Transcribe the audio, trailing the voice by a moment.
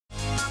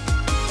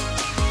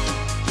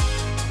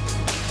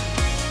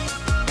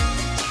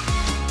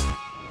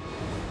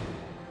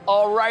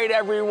All right,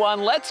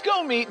 everyone, let's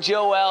go meet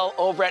Joelle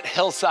over at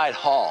Hillside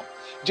Hall.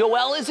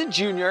 Joelle is a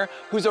junior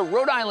who's a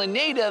Rhode Island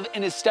native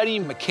and is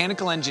studying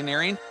mechanical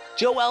engineering.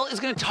 Joelle is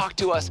going to talk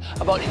to us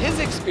about his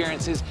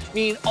experiences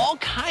meeting all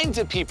kinds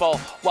of people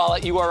while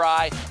at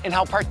URI and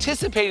how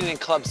participating in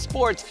club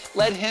sports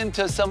led him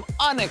to some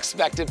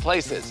unexpected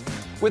places.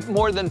 With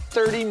more than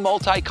 30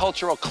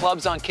 multicultural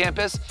clubs on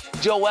campus,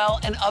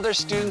 Joelle and other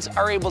students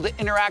are able to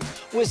interact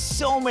with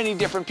so many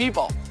different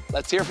people.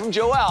 Let's hear from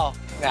Joelle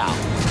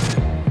now.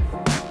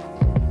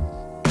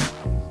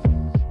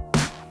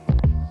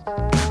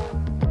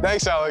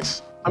 Thanks,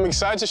 Alex. I'm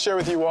excited to share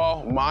with you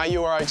all my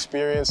URI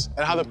experience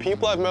and how the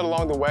people I've met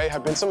along the way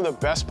have been some of the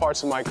best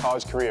parts of my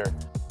college career.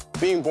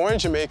 Being born in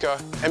Jamaica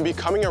and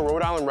becoming a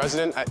Rhode Island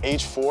resident at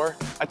age 4,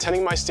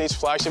 attending my state's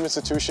flagship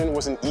institution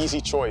was an easy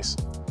choice.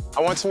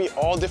 I want to meet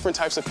all different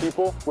types of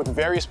people with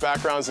various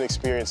backgrounds and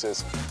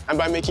experiences. And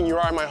by making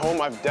URI my home,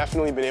 I've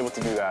definitely been able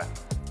to do that.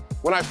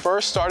 When I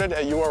first started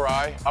at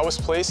URI, I was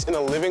placed in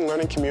a living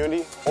learning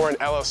community, or an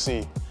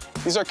LLC.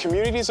 These are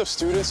communities of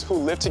students who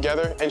live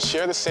together and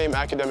share the same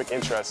academic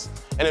interests.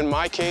 And in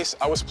my case,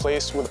 I was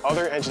placed with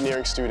other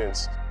engineering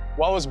students.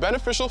 While it was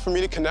beneficial for me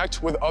to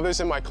connect with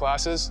others in my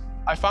classes,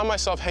 I found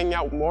myself hanging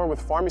out more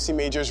with pharmacy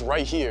majors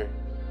right here.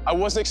 I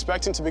wasn't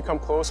expecting to become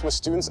close with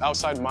students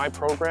outside my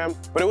program,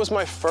 but it was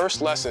my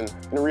first lesson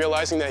in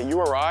realizing that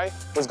URI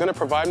was going to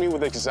provide me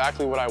with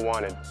exactly what I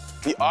wanted,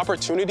 the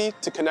opportunity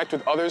to connect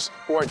with others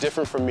who are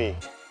different from me.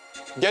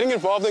 Getting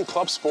involved in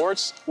club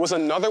sports was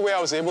another way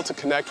I was able to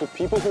connect with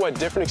people who had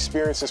different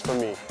experiences from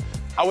me.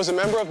 I was a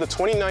member of the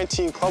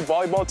 2019 club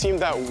volleyball team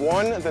that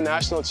won the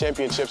national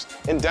championships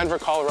in Denver,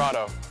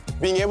 Colorado.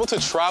 Being able to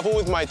travel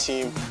with my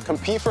team,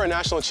 compete for a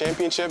national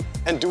championship,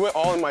 and do it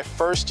all in my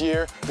first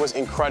year was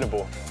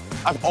incredible.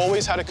 I've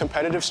always had a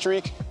competitive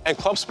streak, and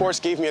club sports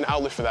gave me an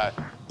outlet for that,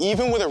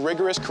 even with a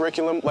rigorous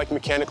curriculum like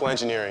mechanical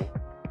engineering.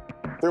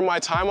 Through my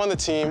time on the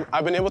team,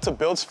 I've been able to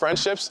build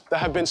friendships that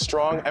have been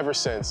strong ever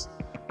since.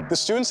 The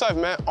students I've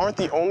met aren't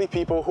the only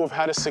people who have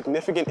had a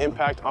significant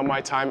impact on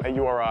my time at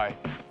URI.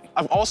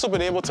 I've also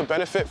been able to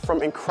benefit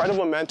from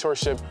incredible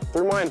mentorship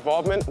through my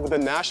involvement with the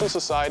National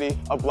Society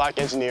of Black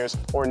Engineers,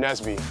 or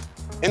NSBE.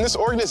 In this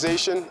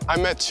organization, I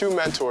met 2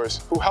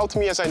 mentors who helped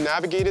me as I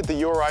navigated the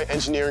URI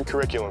engineering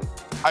curriculum.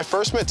 I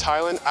first met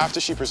Tylen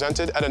after she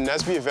presented at a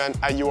NSBE event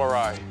at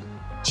URI.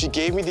 She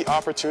gave me the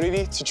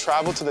opportunity to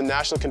travel to the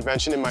national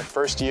convention in my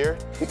first year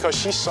because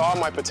she saw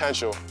my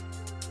potential.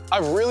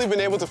 I've really been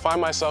able to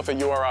find myself at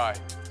URI.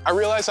 I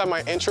realized that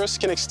my interests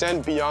can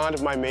extend beyond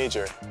my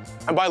major.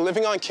 And by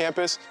living on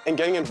campus and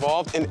getting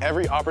involved in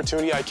every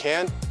opportunity I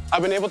can,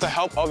 I've been able to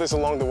help others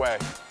along the way.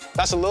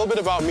 That's a little bit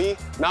about me.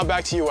 Now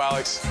back to you,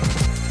 Alex.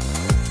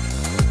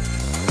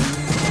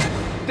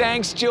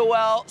 Thanks,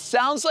 Joelle.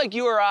 Sounds like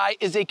URI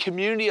is a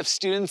community of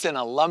students and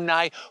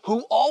alumni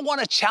who all want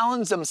to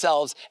challenge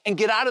themselves and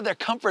get out of their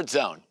comfort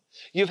zone.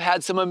 You've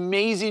had some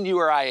amazing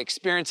URI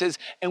experiences,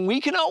 and we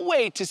cannot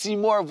wait to see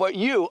more of what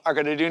you are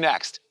going to do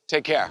next.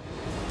 Take care.